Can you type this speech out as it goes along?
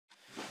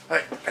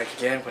Alright, back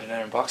again with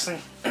another unboxing.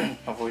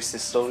 My voice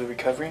is slowly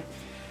recovering.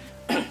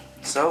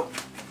 So,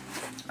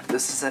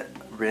 this is a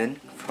Rin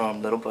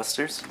from Little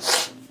Busters.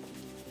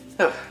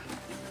 Alright.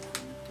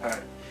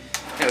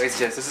 Anyways,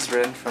 yes, this is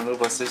Rin from Little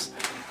Busters.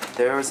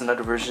 There was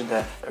another version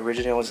that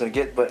originally I was going to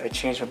get, but I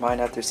changed my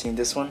mind after seeing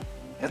this one.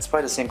 It's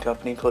by the same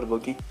company,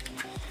 Kotobukiya.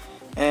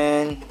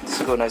 And this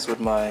will go nice with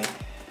my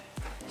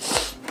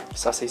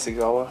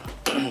Sasegawa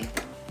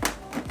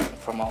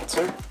from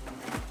Alter.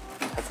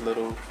 Has a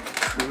little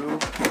screw.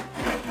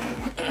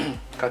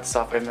 Got this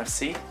off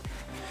MFC.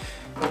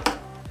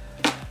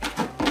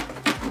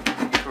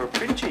 For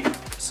pretty cheap.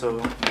 So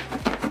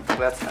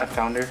glad I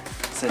found her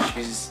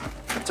since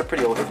it's a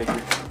pretty old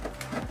figure.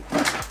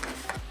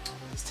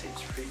 This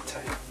tape's pretty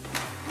tight.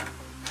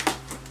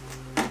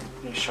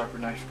 Need a sharper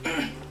knife.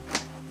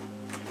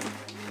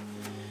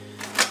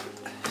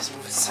 Just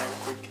move it aside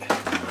real quick.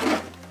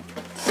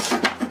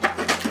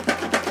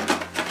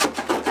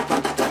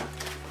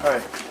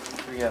 Alright,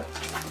 here we go.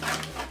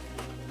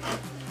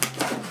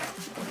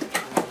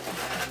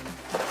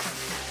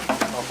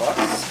 Small box.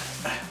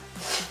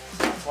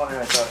 Smaller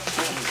than I thought.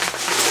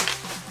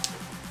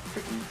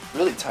 Freaking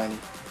really tiny.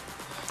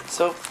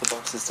 So the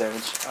box is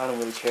damaged. I don't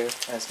really care,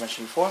 as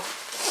mentioned before.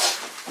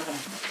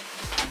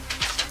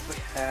 We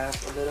have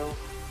a little.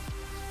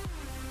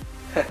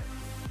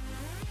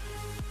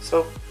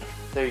 So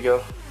there you go.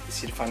 You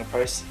see the final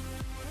price.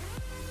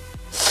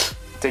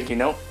 Thank you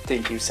note.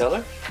 Thank you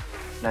seller.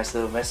 Nice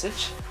little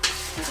message.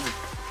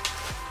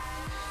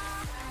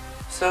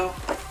 So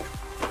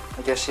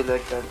I guess she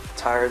like got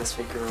tired of this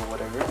figure or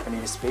whatever. I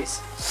needed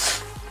space.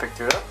 Picked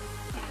her up.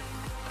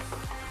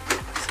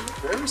 It's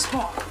very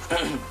small.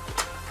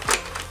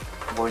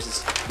 Voice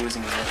is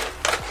losing it.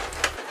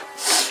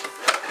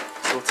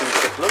 So we'll take a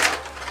quick look.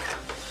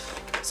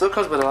 So it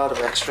comes with a lot of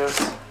extras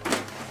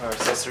or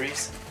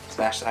accessories /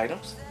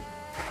 items.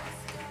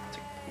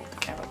 Move the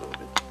camera a little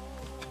bit.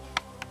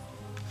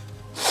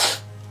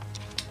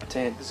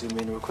 Zoom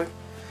in real quick.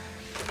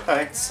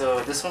 Alright,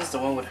 so this one's the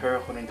one with her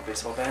holding the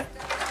baseball bat.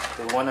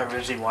 The one I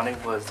originally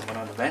wanted was the one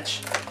on the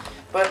bench,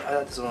 but I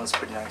thought this one was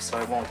pretty nice, so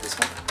I went with this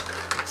one.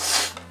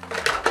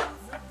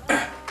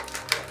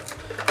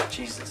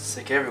 Jesus, it's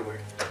sick everywhere.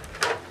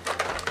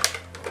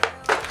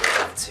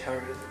 Let's see how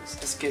it is.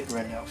 Let's get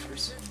Ren out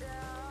first.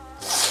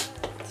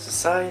 This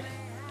aside.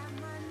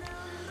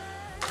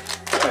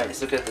 Alright,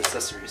 let's look at the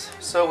accessories.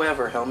 So we have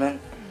our helmet.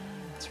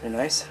 It's very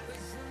nice.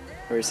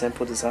 Very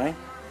simple design.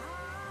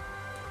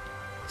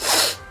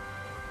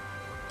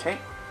 Okay.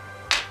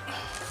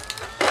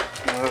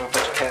 Now we have a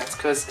bunch of cats,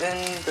 because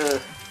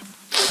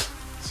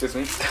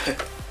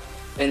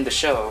in the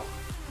show,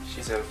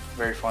 she's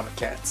very fond of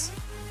cats.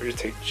 She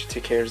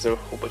takes care of a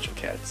whole bunch of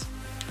cats.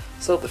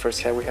 So the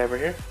first cat we have right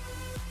here.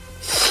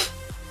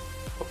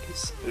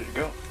 Focus. There you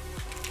go.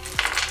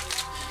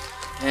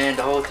 And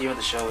the whole theme of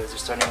the show is they're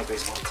starting a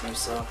baseball team,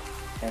 so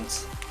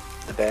hence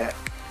the bat.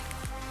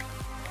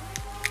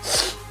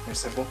 Very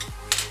simple.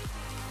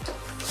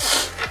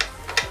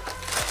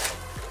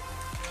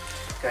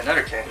 Got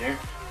another cat here.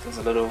 It's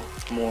a little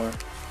more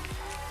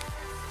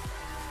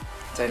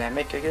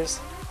dynamic, I guess.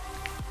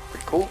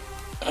 Pretty cool.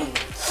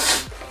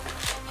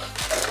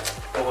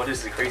 Oh, this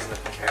is a crazy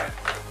looking cat.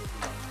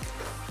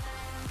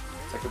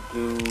 It's like a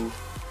blue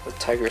with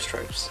tiger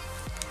stripes.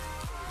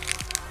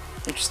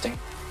 Interesting.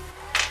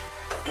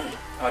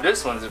 Oh,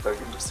 this one's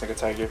just like a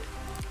tiger.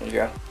 There you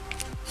go.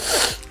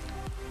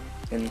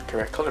 In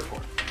correct color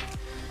form.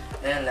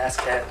 And last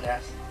cat,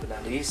 last but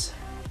not least.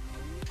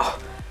 Oh,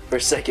 for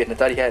a second I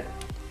thought he had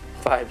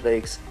 5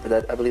 legs,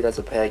 but I believe that's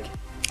a peg.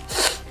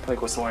 Probably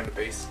goes somewhere in the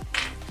base.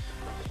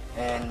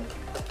 And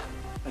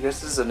I guess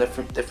this is a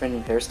different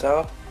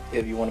hairstyle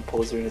if you want to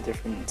pose her in a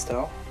different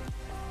style.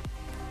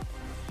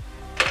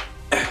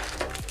 And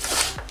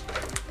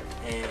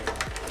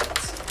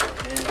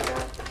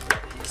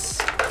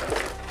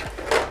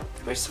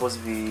these are supposed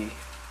to be,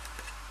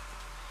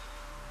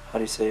 how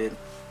do you say it?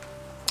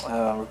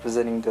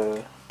 Representing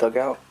the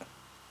dugout,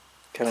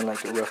 kind of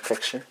like a rough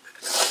texture.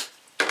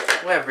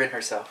 We have Rin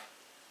herself.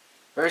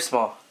 Very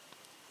small.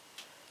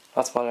 A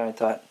lot smaller than I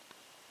thought.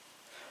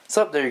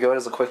 So there you go.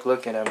 There's a quick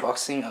look and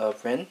unboxing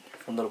of Rin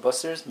from Little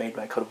Busters, made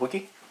by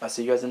Kotobukiya. I'll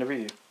see you guys in the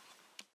review.